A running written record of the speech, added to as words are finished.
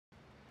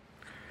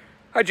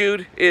Hi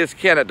Jude, it's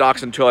Ken at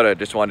Doxon Toyota.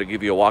 Just wanted to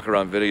give you a walk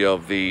around video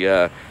of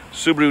the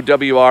Subaru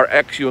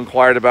WRX you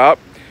inquired about.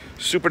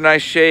 Super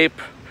nice shape,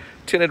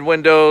 tinted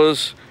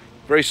windows,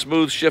 very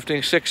smooth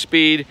shifting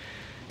 6-speed.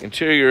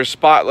 Interior is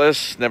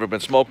spotless, never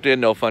been smoked in,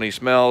 no funny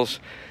smells.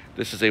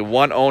 This is a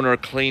one-owner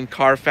clean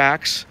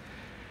Carfax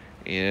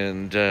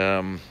and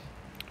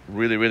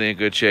really in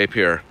good shape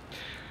here.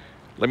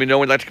 Let me know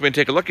when you'd like to come in and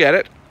take a look at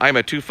it. I'm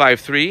at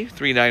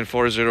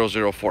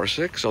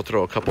 253-394-0046. I'll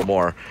throw a couple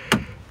more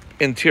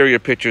interior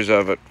pictures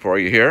of it for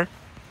you here.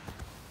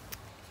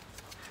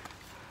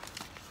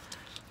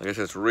 Like I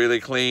said, it's really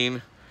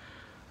clean.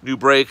 New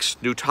brakes,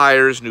 new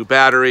tires, new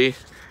battery.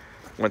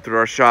 Went through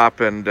our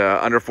shop and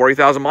under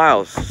 40,000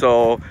 miles.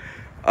 So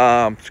it's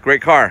a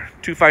great car.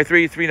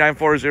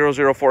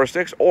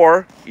 253-394-0046,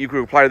 or you can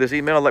reply to this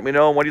email and let me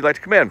know when you'd like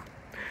to come in.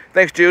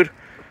 Thanks, Jude.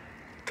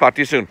 Talk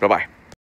to you soon. Bye-bye.